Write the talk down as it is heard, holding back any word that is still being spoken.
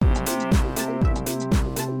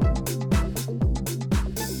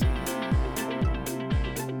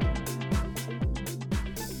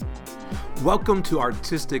Welcome to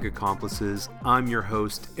Artistic Accomplices. I'm your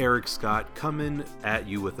host, Eric Scott, coming at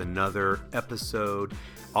you with another episode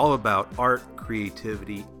all about art,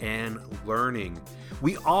 creativity, and learning.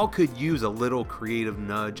 We all could use a little creative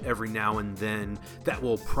nudge every now and then that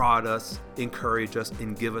will prod us, encourage us,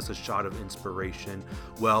 and give us a shot of inspiration.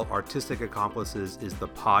 Well, Artistic Accomplices is the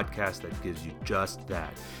podcast that gives you just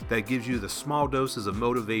that. That gives you the small doses of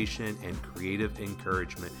motivation and creative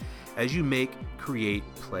encouragement as you make, create,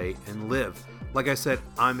 play, and live. Like I said,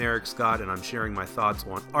 I'm Eric Scott, and I'm sharing my thoughts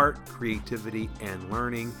on art, creativity, and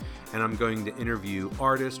learning. And I'm going to interview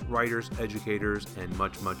artists, writers, educators, and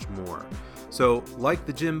much, much more. So, like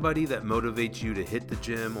the gym buddy that motivates you to hit the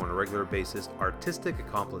gym on a regular basis, Artistic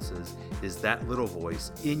Accomplices is that little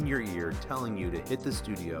voice in your ear telling you to hit the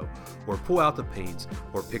studio or pull out the paints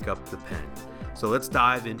or pick up the pen. So let's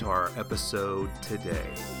dive into our episode today.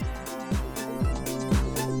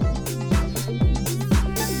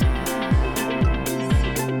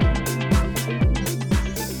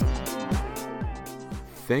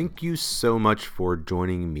 Thank you so much for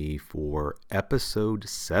joining me for episode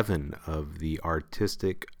 7 of the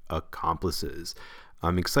Artistic Accomplices.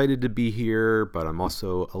 I'm excited to be here, but I'm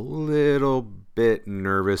also a little bit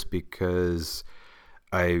nervous because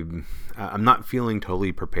I'm not feeling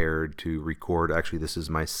totally prepared to record. Actually, this is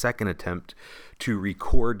my second attempt to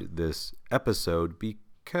record this episode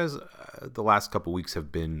because the last couple weeks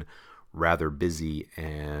have been rather busy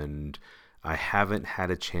and I haven't had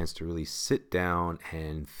a chance to really sit down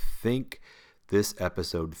and think this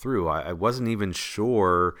episode through. I wasn't even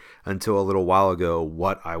sure until a little while ago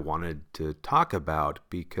what I wanted to talk about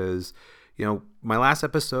because, my last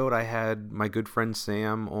episode I had my good friend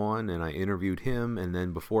Sam on and I interviewed him. And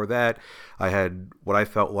then before that, I had what I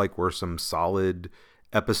felt like were some solid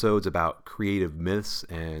episodes about creative myths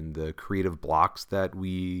and the creative blocks that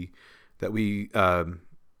we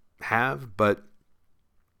have. But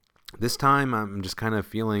this time, I'm just kind of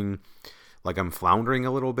feeling like I'm floundering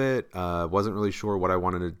a little bit. Wasn't really sure what I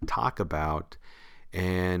wanted to talk about.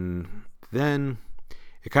 And then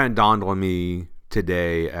it kind of dawned on me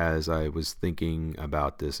today as I was thinking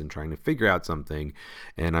about this and trying to figure out something.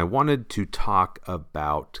 And I wanted to talk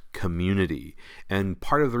about community. And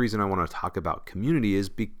part of the reason I want to talk about community is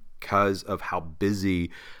because of how busy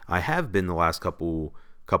I have been the last couple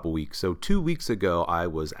weeks. So 2 weeks ago, I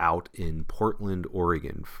was out in Portland,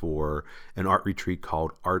 Oregon for an art retreat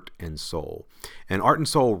called Art and Soul. And Art and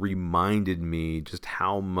Soul reminded me just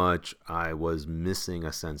how much I was missing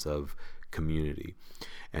a sense of community.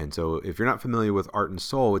 And so if you're not familiar with Art and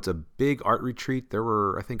Soul, it's a big art retreat. There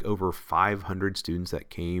were, I think, over 500 students that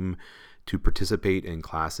came to participate in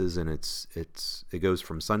classes, and it goes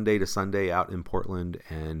from Sunday to Sunday out in Portland,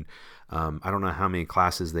 and I don't know how many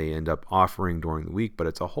classes they end up offering during the week, but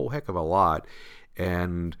it's a whole heck of a lot.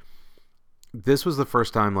 And this was the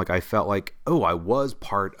first time I felt like, I was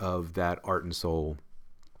part of that Art and Soul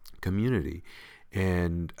community.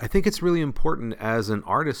 And I think it's really important as an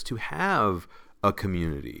artist to have a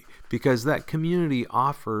community because that community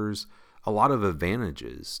offers a lot of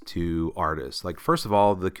advantages to artists. First of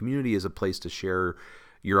all, the community is a place to share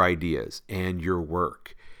your ideas and your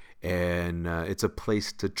work. And it's a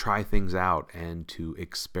place to try things out and to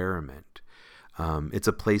experiment. It's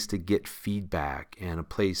a place to get feedback and a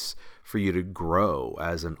place for you to grow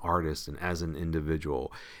as an artist and as an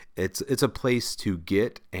individual. It's a place to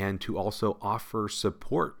get and to also offer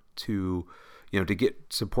support to get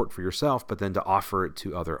support for yourself, but then to offer it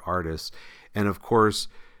to other artists. And of course,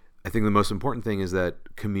 I think the most important thing is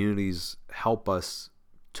that communities help us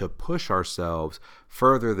to push ourselves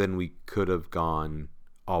further than we could have gone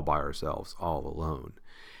all by ourselves, all alone.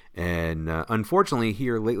 And unfortunately,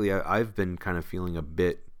 here lately, I've been kind of feeling a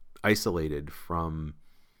bit isolated from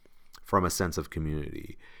a sense of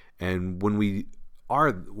community. And when we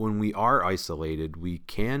are isolated, we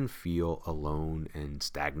can feel alone and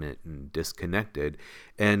stagnant and disconnected.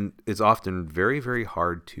 And it's often very, very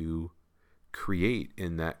hard to create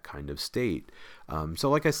in that kind of state. So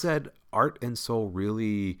like I said, Art and Soul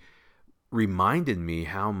really reminded me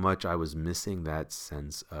how much I was missing that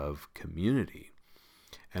sense of community.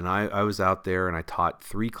 And I was out there and I taught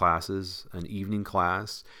 3 classes, an evening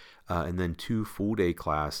class, and then 2 full day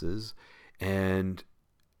classes. And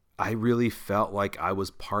I really felt like I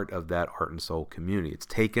was part of that Art and Soul community. It's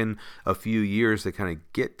taken a few years to kind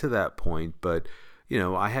of get to that point, but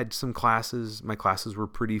I had some classes, my classes were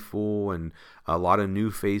pretty full and a lot of new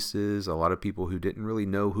faces, a lot of people who didn't really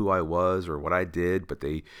know who I was or what I did, but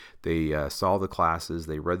they saw the classes,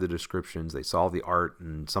 they read the descriptions, they saw the art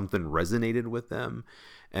and something resonated with them.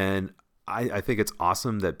 And I think it's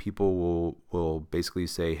awesome that people will basically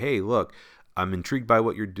say, hey, look, I'm intrigued by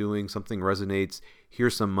what you're doing. Something resonates.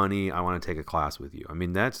 Here's some money. I want to take a class with you. I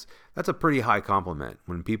mean, that's a pretty high compliment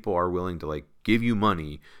when people are willing to like give you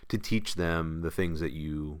money to teach them the things that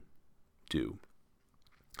you do.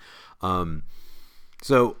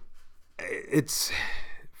 So it's,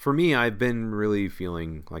 for me, I've been really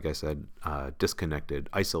feeling, like I said, disconnected,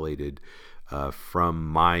 isolated from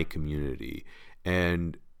my community.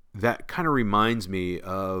 And that kind of reminds me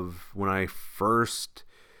of when I first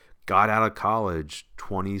got out of college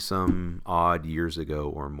 20 some odd years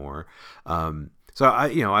ago or more. So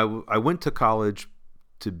I went to college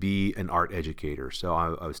to be an art educator. So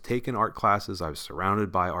I was taking art classes. I was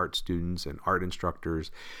surrounded by art students and art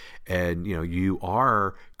instructors. And, you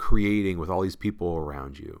are creating with all these people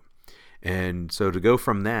around you. And so to go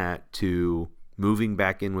from that to moving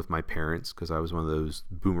back in with my parents, because I was one of those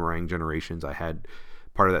boomerang generations. I had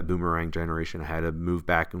part of that boomerang generation. I had to move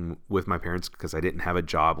back in with my parents because I didn't have a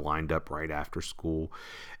job lined up right after school.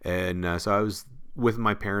 And so I was with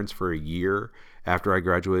my parents for a year after I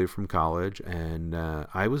graduated from college, and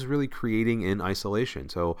I was really creating in isolation.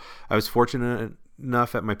 So I was fortunate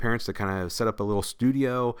enough at my parents to kind of set up a little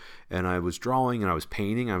studio, and I was drawing and I was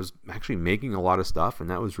painting. I was actually making a lot of stuff, and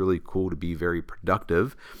that was really cool to be very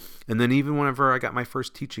productive. And then even whenever I got my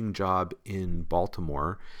first teaching job in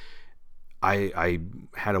Baltimore, I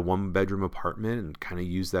had a 1-bedroom apartment and kind of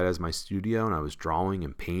used that as my studio, and I was drawing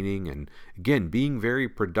and painting and, again, being very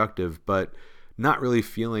productive, but not really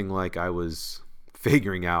feeling like I was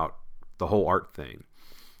figuring out the whole art thing.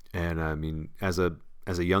 And I mean, as a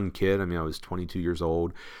young kid, I was 22 years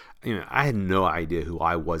old. I had no idea who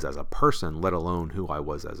I was as a person, let alone who I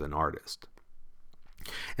was as an artist.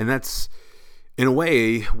 And that's, in a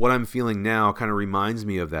way, what I'm feeling now kind of reminds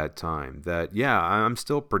me of that time. That, yeah, I'm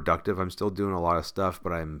still productive. I'm still doing a lot of stuff,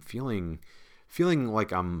 but I'm feeling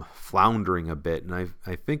like I'm floundering a bit. And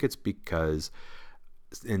I think it's because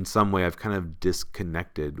in some way I've kind of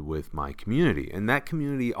disconnected with my community. And that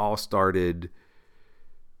community all started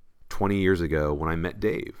 20 years ago when I met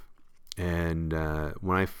Dave. And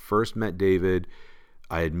when I first met David,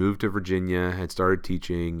 I had moved to Virginia, had started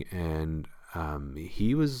teaching, and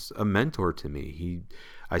he was a mentor to me.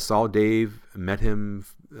 I saw Dave, met him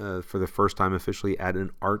for the first time officially at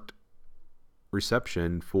an art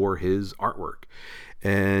reception for his artwork.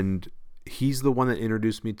 And he's the one that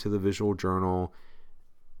introduced me to the visual journal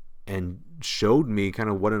and showed me kind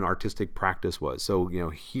of what an artistic practice was. So,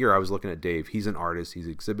 here I was looking at Dave. He's an artist. He's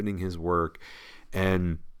exhibiting his work,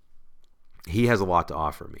 and he has a lot to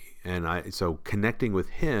offer me. And so connecting with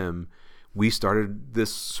him, we started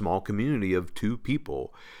this small community of 2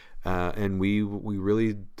 people, and we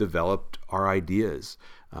really developed our ideas.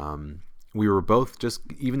 We were both just,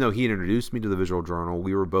 even though he had introduced me to the visual journal,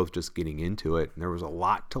 we were both just getting into it, and there was a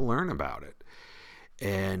lot to learn about it.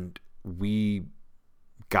 And we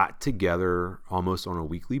got together almost on a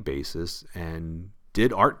weekly basis and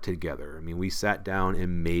did art together. We sat down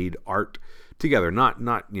and made art together, not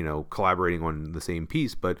collaborating on the same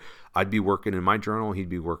piece, but I'd be working in my journal, he'd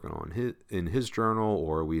be working on his journal,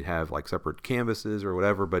 or we'd have like separate canvases or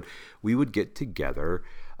whatever, but we would get together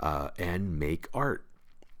and make art.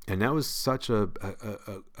 And that was such a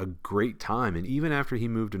great time. And even after he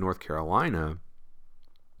moved to North Carolina,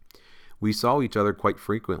 we saw each other quite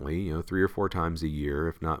frequently, 3 or 4 times a year,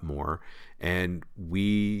 if not more. And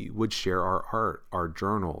we would share our art, our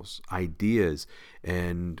journals, ideas,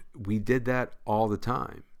 and we did that all the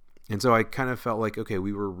time. And so I kind of felt like, okay,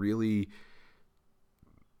 we were really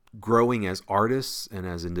growing as artists and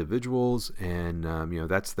as individuals. And,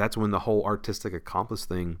 that's when the whole artistic accomplice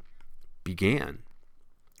thing began.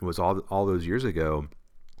 It was all those years ago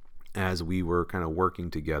as we were kind of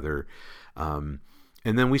working together.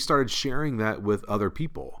 And then we started sharing that with other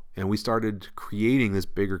people, and we started creating this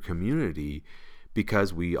bigger community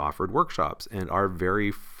because we offered workshops. And our very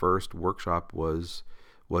first workshop was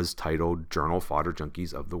titled Journal Fodder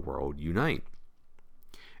Junkies of the World Unite.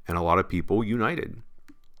 And a lot of people united.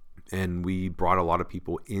 And we brought a lot of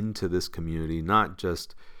people into this community, not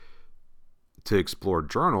just to explore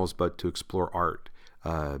journals, but to explore art.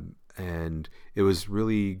 And it was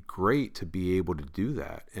really great to be able to do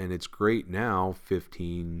that. And it's great now,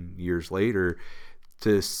 15 years later,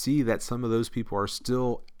 to see that some of those people are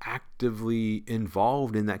still actively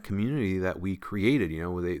involved in that community that we created.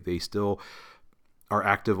 They still are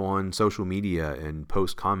active on social media and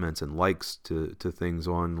post comments and likes to things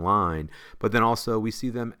online. But then also we see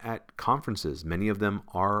them at conferences. Many of them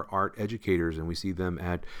are art educators, and we see them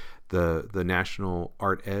at the National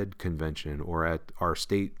Art Ed Convention or at our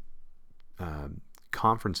state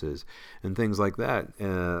conferences and things like that.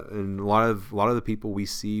 And a lot of the people we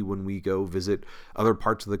see when we go visit other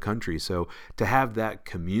parts of the country. So to have that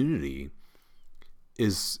community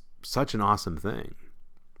is such an awesome thing.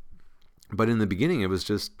 But in the beginning, it was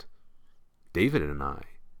just David and I.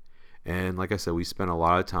 And like I said, we spent a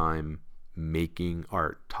lot of time making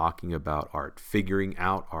art, talking about art, figuring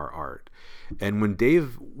out our art. And when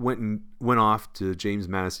Dave went off to James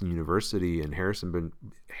Madison University in Harrisonburg,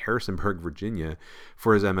 Virginia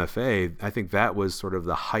for his MFA, I think that was sort of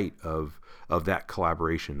the height of that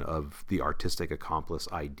collaboration, of the artistic accomplice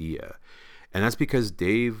idea. And that's because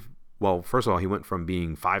Dave, well, first of all, he went from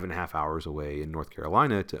being 5.5 hours away in North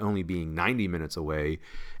Carolina to only being 90 minutes away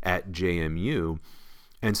at JMU.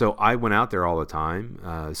 And so I went out there all the time,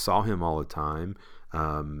 saw him all the time,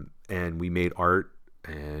 and we made art,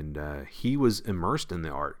 and he was immersed in the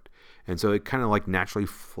art. And so it kind of like naturally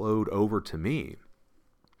flowed over to me.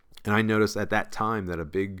 And I noticed at that time that a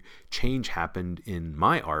big change happened in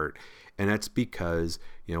my art. And that's because,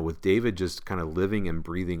 with David just kind of living and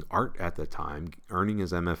breathing art at the time, earning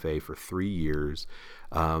his MFA for 3 years,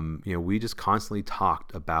 we just constantly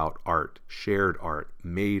talked about art, shared art,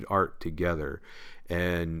 made art together.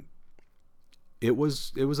 And it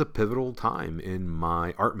was a pivotal time in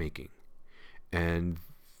my art making. And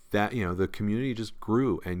that, the community just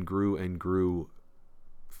grew and grew and grew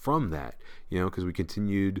from that, because we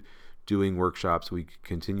continued doing workshops, we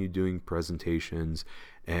continued doing presentations,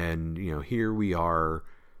 and, here we are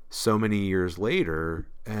so many years later,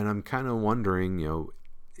 and I'm kind of wondering,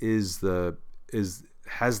 has the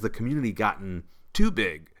community gotten too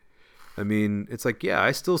big? I mean, it's like, yeah,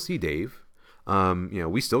 I still see Dave.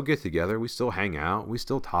 We still get together, we still hang out, we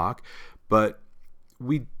still talk, but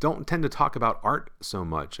we don't tend to talk about art so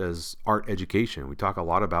much as art education. We talk a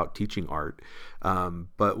lot about teaching art,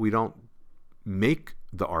 but we don't make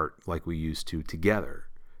the art like we used to together.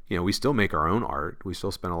 We still make our own art. We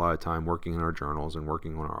still spend a lot of time working in our journals and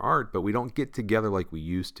working on our art, but we don't get together like we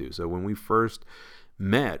used to. So when we first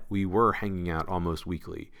met, we were hanging out almost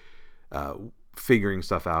weekly, figuring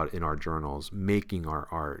stuff out in our journals, making our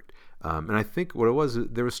art. And I think what it was,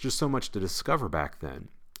 there was just so much to discover back then.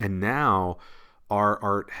 And now our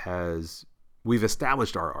art we've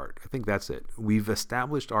established our art. I think that's it. We've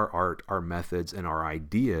established our art, our methods, and our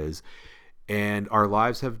ideas, and our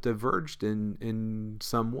lives have diverged in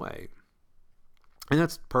some way. And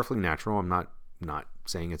that's perfectly natural. I'm not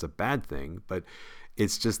saying it's a bad thing, but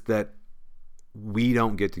it's just that we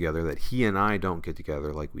don't get together, that he and I don't get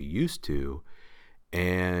together like we used to,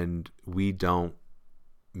 and we don't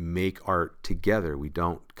make art together. We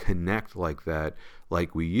don't connect like that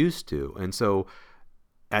like we used to. And so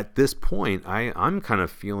at this point, I'm kind of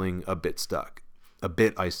feeling a bit stuck, a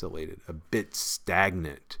bit isolated, a bit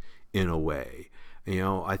stagnant in a way.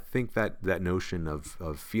 I think that notion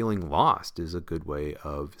of feeling lost is a good way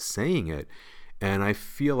of saying it. And I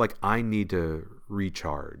feel like I need to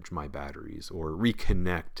recharge my batteries or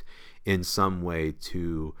reconnect in some way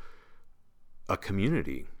to a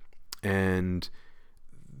community. And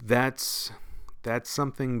that's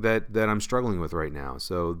something that I'm struggling with right now.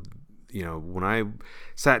 So, when I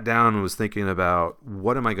sat down and was thinking about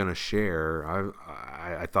what am I going to share,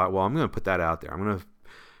 I thought, well, I'm going to put that out there. I'm going to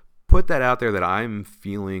put that out there that I'm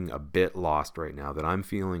feeling a bit lost right now, that I'm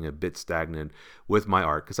feeling a bit stagnant with my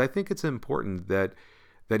art. Because I think it's important that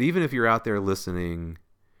even if you're out there listening,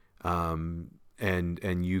 and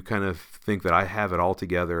you kind of think that I have it all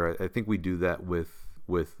together, I think we do that with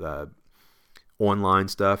online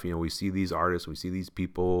stuff. We see these artists, we see these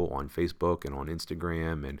people on Facebook and on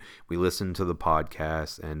Instagram, and we listen to the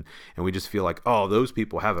podcasts, and we just feel like, oh, those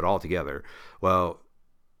people have it all together. Well,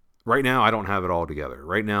 right now I don't have it all together.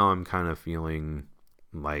 Right now I'm kind of feeling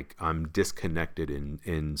like I'm disconnected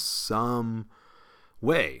in some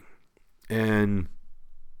way. And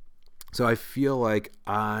so I feel like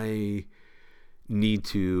I need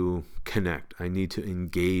to connect. I need to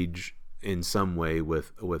engage in some way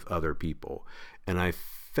with other people. And I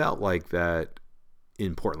felt like that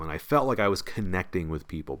in Portland. I felt like I was connecting with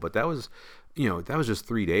people, but that was just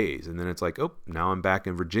 3 days. And then it's like, oh, now I'm back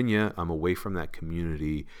in Virginia. I'm away from that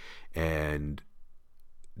community. And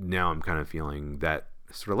now I'm kind of feeling that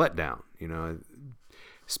sort of let down,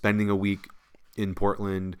 spending a week in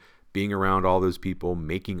Portland, being around all those people,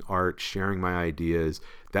 making art, sharing my ideas,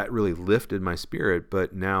 that really lifted my spirit.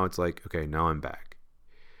 But now it's like, okay, now I'm back.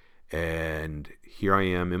 And here I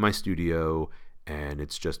am in my studio, and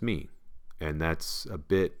it's just me. And that's a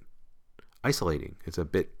bit isolating. It's a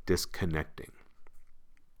bit disconnecting.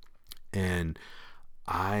 And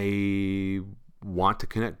I want to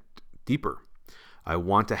connect deeper. I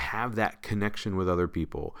want to have that connection with other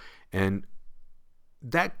people. And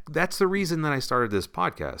that's the reason that I started this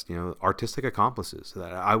podcast, Artistic Accomplices.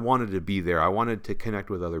 That I wanted to be there. I wanted to connect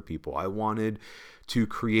with other people. I wanted to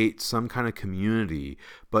create some kind of community.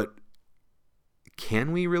 But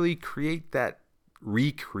can we really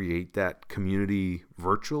recreate that community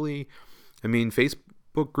virtually? I mean,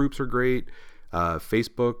 Facebook groups are great.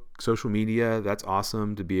 Facebook, social media, that's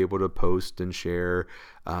awesome to be able to post and share.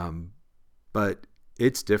 But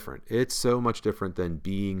it's different. It's so much different than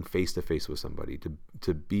being face to face with somebody,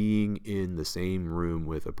 to being in the same room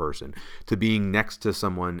with a person, to being next to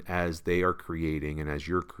someone as they are creating and as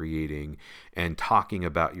you're creating and talking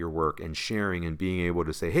about your work and sharing and being able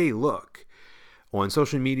to say, hey, look. On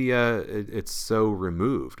social media, it's so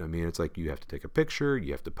removed. I mean, it's like you have to take a picture,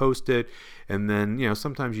 you have to post it, and then,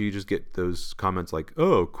 sometimes you just get those comments like,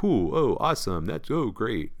 oh, cool, oh, awesome, oh,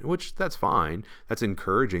 great, which that's fine. That's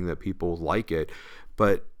encouraging that people like it,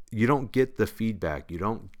 but you don't get the feedback. You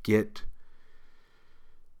don't get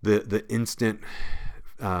the instant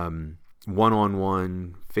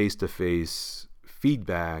one-on-one, face-to-face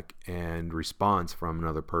feedback and response from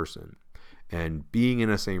another person. And being in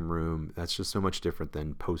the same room, that's just so much different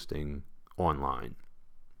than posting online.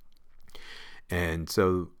 And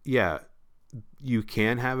so, yeah, you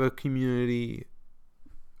can have a community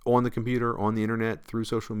on the computer, on the internet, through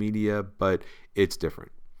social media, but it's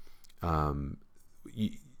different.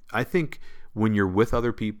 I think when you're with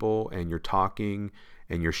other people and you're talking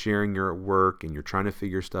and you're sharing your work and you're trying to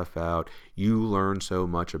figure stuff out, you learn so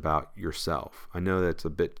much about yourself. I know that's a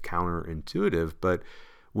bit counterintuitive, but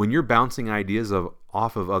when you're bouncing ideas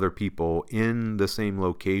off of other people in the same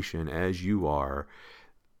location as you are,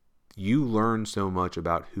 you learn so much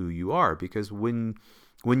about who you are. Because when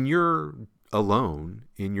you're alone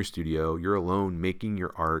in your studio, you're alone making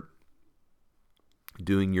your art,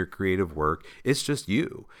 doing your creative work, it's just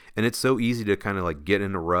you. And it's so easy to kind of like get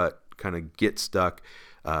in a rut, kind of get stuck,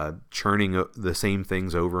 churning the same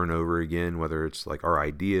things over and over again, whether it's like our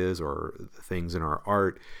ideas or the things in our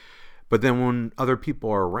art. But then when other people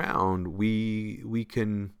are around, we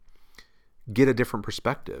can get a different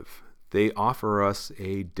perspective. They offer us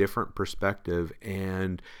a different perspective,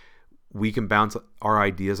 and we can bounce our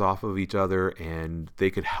ideas off of each other, and they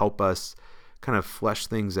could help us kind of flesh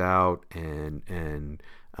things out and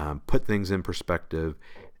put things in perspective.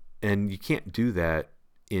 And you can't do that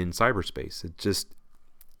in cyberspace.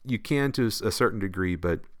 You can to a certain degree,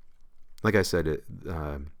 but like I said,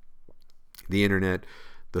 the internet,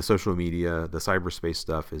 the social media, the cyberspace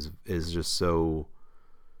stuff is just so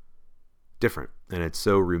different, and it's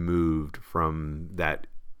so removed from that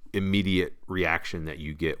immediate reaction that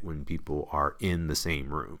you get when people are in the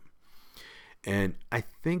same room. And I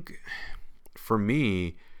think for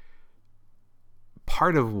me,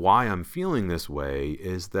 part of why I'm feeling this way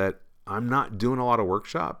is that I'm not doing a lot of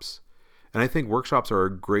workshops. And I think workshops are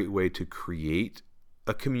a great way to create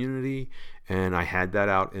a community, and I had that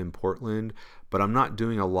out in Portland, but I'm not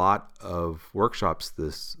doing a lot of workshops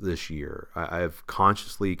this year. I've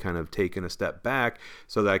consciously kind of taken a step back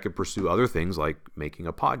so that I could pursue other things like making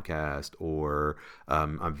a podcast, or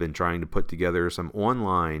I've been trying to put together some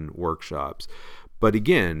online workshops. But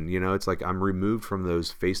again, it's like I'm removed from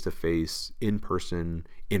those face-to-face, in-person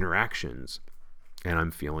interactions, and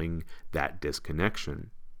I'm feeling that disconnection.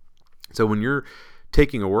 So when you're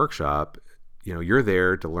taking a workshop, you're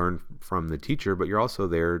there to learn from the teacher, but you're also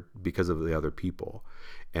there because of the other people.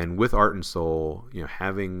 And with Art and Soul,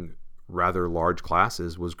 having rather large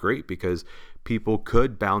classes was great because people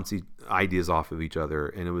could bounce ideas off of each other.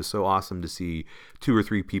 And it was so awesome to see 2 or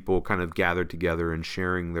 3 people kind of gathered together and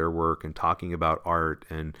sharing their work and talking about art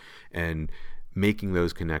and making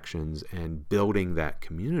those connections and building that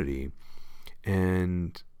community.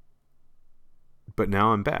 But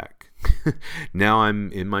now I'm back. Now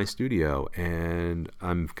I'm in my studio and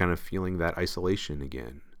I'm kind of feeling that isolation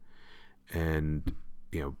again. And,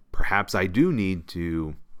 perhaps I do need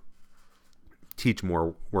to teach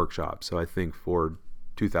more workshops. So I think for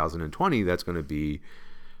 2020, that's going to be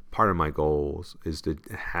part of my goals, is to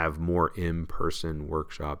have more in-person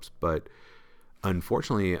workshops. But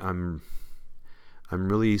unfortunately, I'm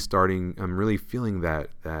really feeling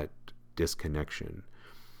that disconnection.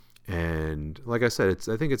 And like I said,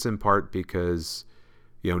 I think it's in part because,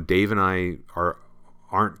 Dave and I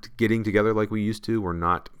aren't getting together like we used to. We're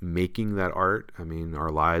not making that art. I mean,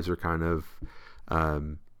 our lives are kind of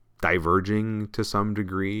diverging to some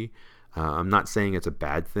degree. I'm not saying it's a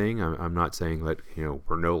bad thing. I'm not saying that,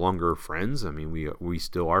 we're no longer friends. I mean, we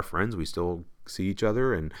still are friends. We still see each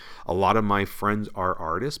other. And a lot of my friends are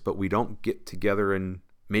artists, but we don't get together and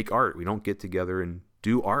make art. We don't get together and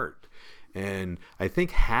do art. And I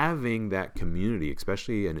think having that community,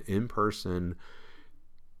 especially an in-person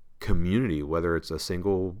community, whether it's a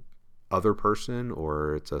single other person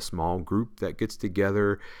or it's a small group that gets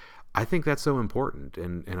together. I think that's so important.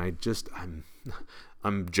 And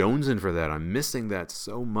I'm jonesing for that. I'm missing that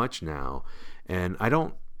so much now. And I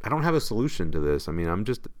don't have a solution to this. I mean, I'm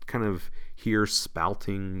just kind of here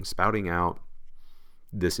spouting out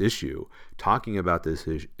this issue, talking about this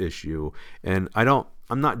issue. And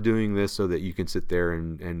I'm not doing this so that you can sit there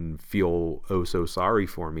and feel oh so sorry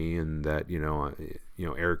for me, and that,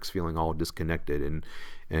 Eric's feeling all disconnected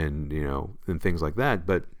and things like that.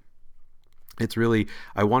 But it's really,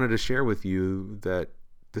 I wanted to share with you that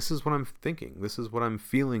this is what I'm thinking. This is what I'm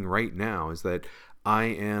feeling right now, is that I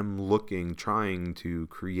am trying to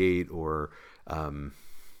create or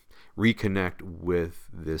reconnect with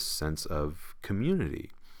this sense of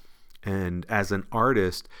community. And as an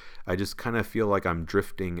artist, I just kind of feel like I'm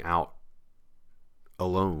drifting out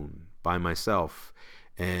alone by myself,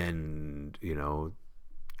 and,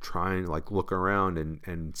 trying to look around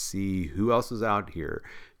and see who else is out here,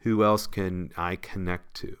 who else can I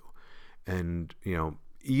connect to. And,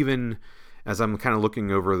 even as I'm kind of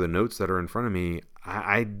looking over the notes that are in front of me,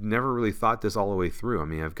 I never really thought this all the way through. I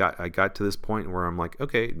mean, I got to this point where I'm like,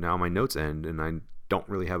 okay, now my notes end and I don't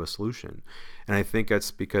really have a solution. And I think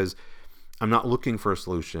that's because I'm not looking for a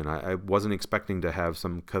solution. I wasn't expecting to have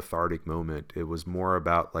some cathartic moment. It was more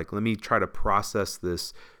about let me try to process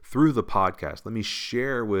this through the podcast. Let me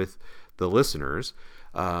share with the listeners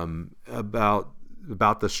about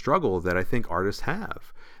the struggle that I think artists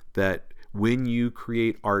have, that when you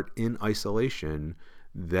create art in isolation,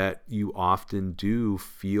 that you often do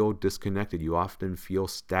feel disconnected. You often feel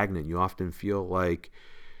stagnant. You often feel like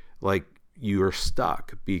you're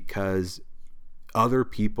stuck, because other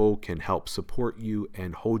people can help support you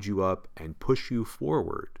and hold you up and push you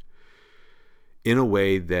forward in a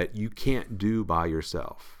way that you can't do by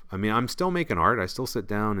yourself. I mean, I'm still making art. I still sit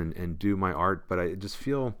down and do my art, but I just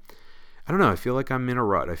feel, I don't know, I feel like I'm in a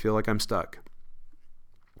rut. I feel like I'm stuck.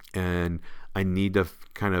 And I need to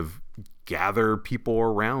kind of gather people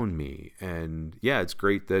around me. And yeah, it's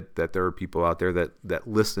great that there are people out there that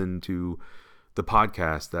listen to the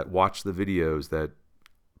podcast, that watch the videos, that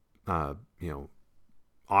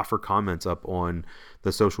offer comments up on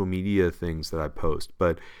the social media things that I post.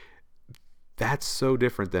 But that's so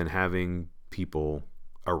different than having people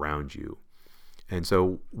around you. And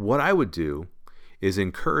so what I would do is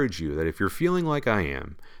encourage you that if you're feeling like I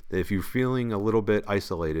am, that if you're feeling a little bit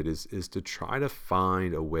isolated, is to try to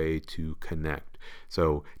find a way to connect.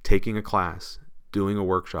 So taking a class, doing a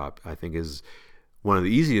workshop, I think is one of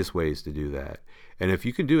the easiest ways to do that. And if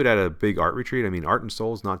you can do it at a big art retreat, I mean, Art and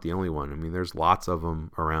Soul is not the only one. I mean, there's lots of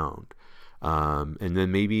them around. And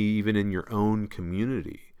then maybe even in your own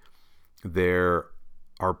community, there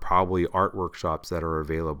are probably art workshops that are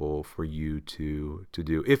available for you to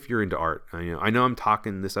do if you're into art. I know I'm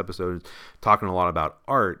talking this episode talking a lot about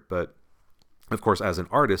art, but of course, as an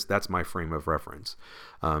artist, that's my frame of reference.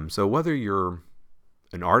 So whether you're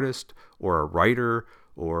an artist or a writer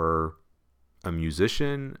or a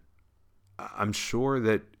musician, I'm sure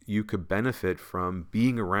that you could benefit from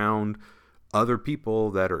being around other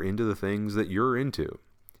people that are into the things that you're into.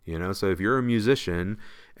 So if you're a musician,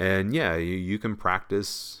 and yeah, you can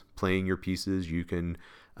practice playing your pieces, you can,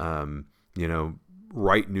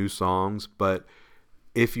 write new songs, but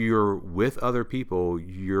if you're with other people,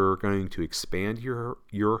 you're going to expand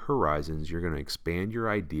your horizons, you're going to expand your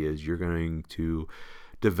ideas, you're going to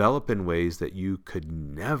develop in ways that you could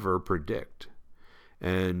never predict.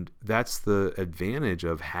 And that's the advantage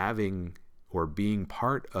of having or being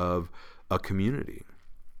part of a community.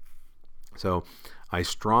 So I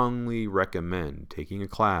strongly recommend taking a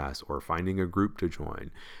class or finding a group to join.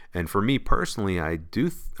 And for me personally, I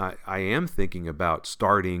am thinking about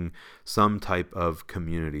starting some type of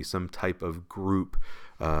community, some type of group.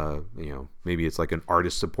 Maybe it's like an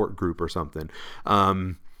artist support group or something,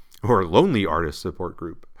 or a lonely artist support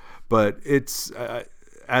group. But it's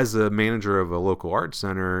as a manager of a local art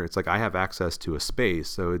center, it's like I have access to a space,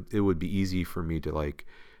 so it would be easy for me to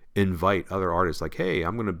invite other artists, hey,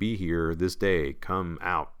 I'm going to be here this day, come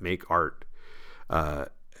out, make art.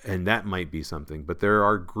 And that might be something, but there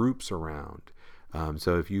are groups around.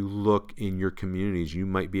 So if you look in your communities, you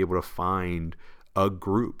might be able to find a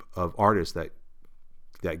group of artists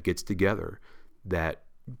that gets together, that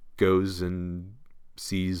goes and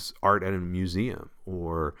sees art at a museum,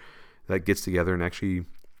 or that gets together and actually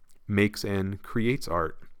makes and creates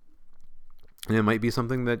art. And it might be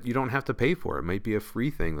something that you don't have to pay for. It might be a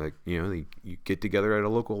free thing, you get together at a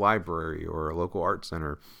local library or a local art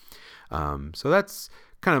center. So that's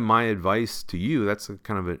kind of my advice to you. That's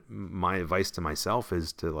kind of my advice to myself,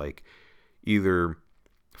 is to either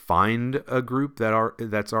find a group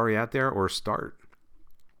that's already out there, or start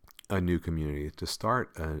a new community, to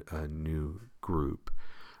start a new group.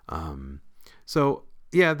 So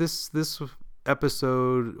yeah, this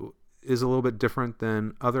episode is a little bit different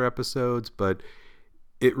than other episodes, but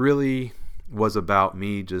it really was about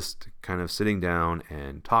me just kind of sitting down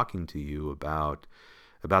and talking to you about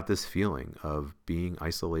this feeling of being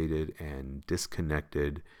isolated and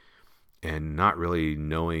disconnected and not really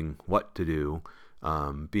knowing what to do,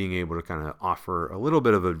 being able to kind of offer a little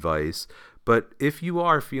bit of advice. But if you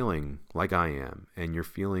are feeling like I am, and you're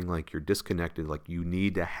feeling like you're disconnected, like you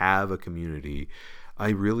need to have a community, I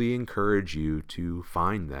really encourage you to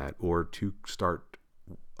find that, or to start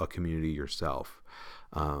a community yourself.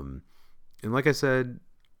 And like I said,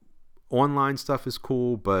 online stuff is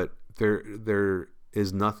cool, but there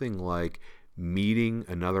is nothing like meeting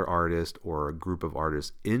another artist or a group of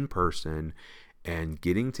artists in person and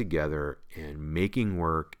getting together and making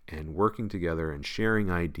work and working together and sharing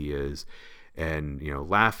ideas and,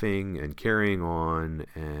 laughing and carrying on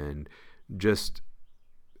and just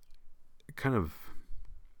kind of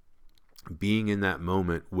being in that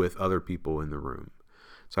moment with other people in the room.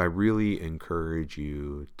 So I really encourage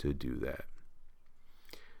you to do that.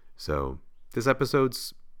 So this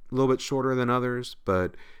episode's a little bit shorter than others,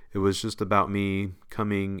 but it was just about me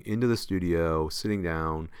coming into the studio, sitting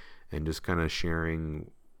down, and just kind of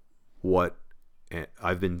sharing what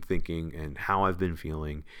I've been thinking and how I've been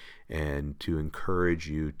feeling, and to encourage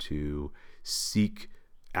you to seek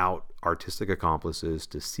out artistic accomplices,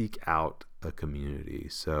 to seek out a community.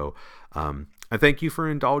 So I thank you for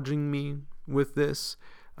indulging me with this.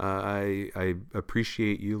 I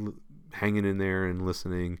appreciate you hanging in there and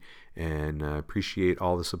listening, and appreciate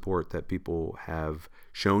all the support that people have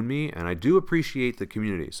shown me. And I do appreciate the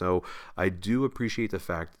community. So I do appreciate the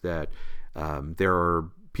fact that there are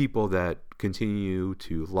people that continue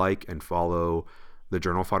to like and follow the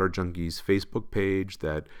Journal Fodder Junkies Facebook page,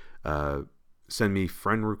 that send me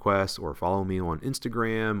friend requests or follow me on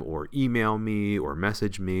Instagram or email me or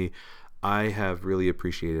message me. I have really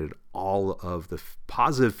appreciated all of the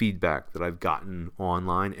positive feedback that I've gotten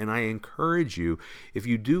online. And I encourage you, if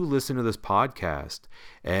you do listen to this podcast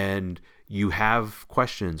and you have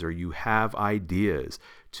questions or you have ideas,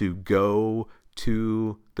 to go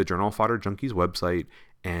to the Journal Fodder Junkies website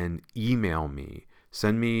and email me.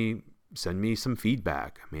 Send me some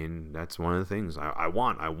feedback. I mean, that's one of the things I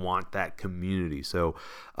want. I want that community. So,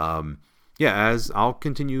 as I'll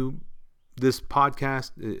continue this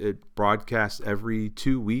podcast, it broadcasts every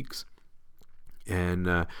 2 weeks, and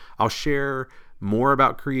I'll share more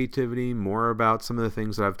about creativity, more about some of the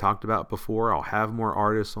things that I've talked about before. I'll have more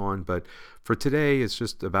artists on, but for today, it's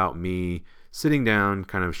just about me sitting down,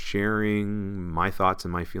 kind of sharing my thoughts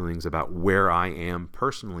and my feelings about where I am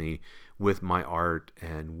personally with my art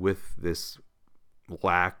and with this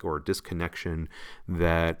lack or disconnection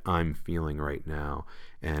that I'm feeling right now.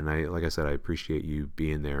 And like I said, I appreciate you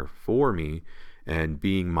being there for me and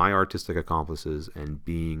being my artistic accomplices and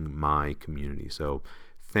being my community. So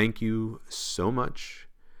thank you so much.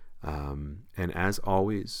 And as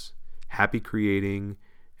always, happy creating.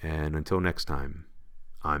 And until next time,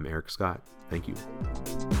 I'm Eric Scott. Thank you.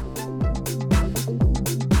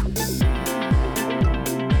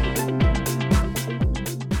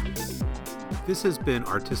 This has been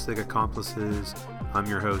Artistic Accomplices. I'm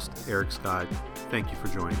your host, Eric Scott. Thank you for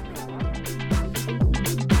joining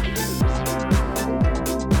me.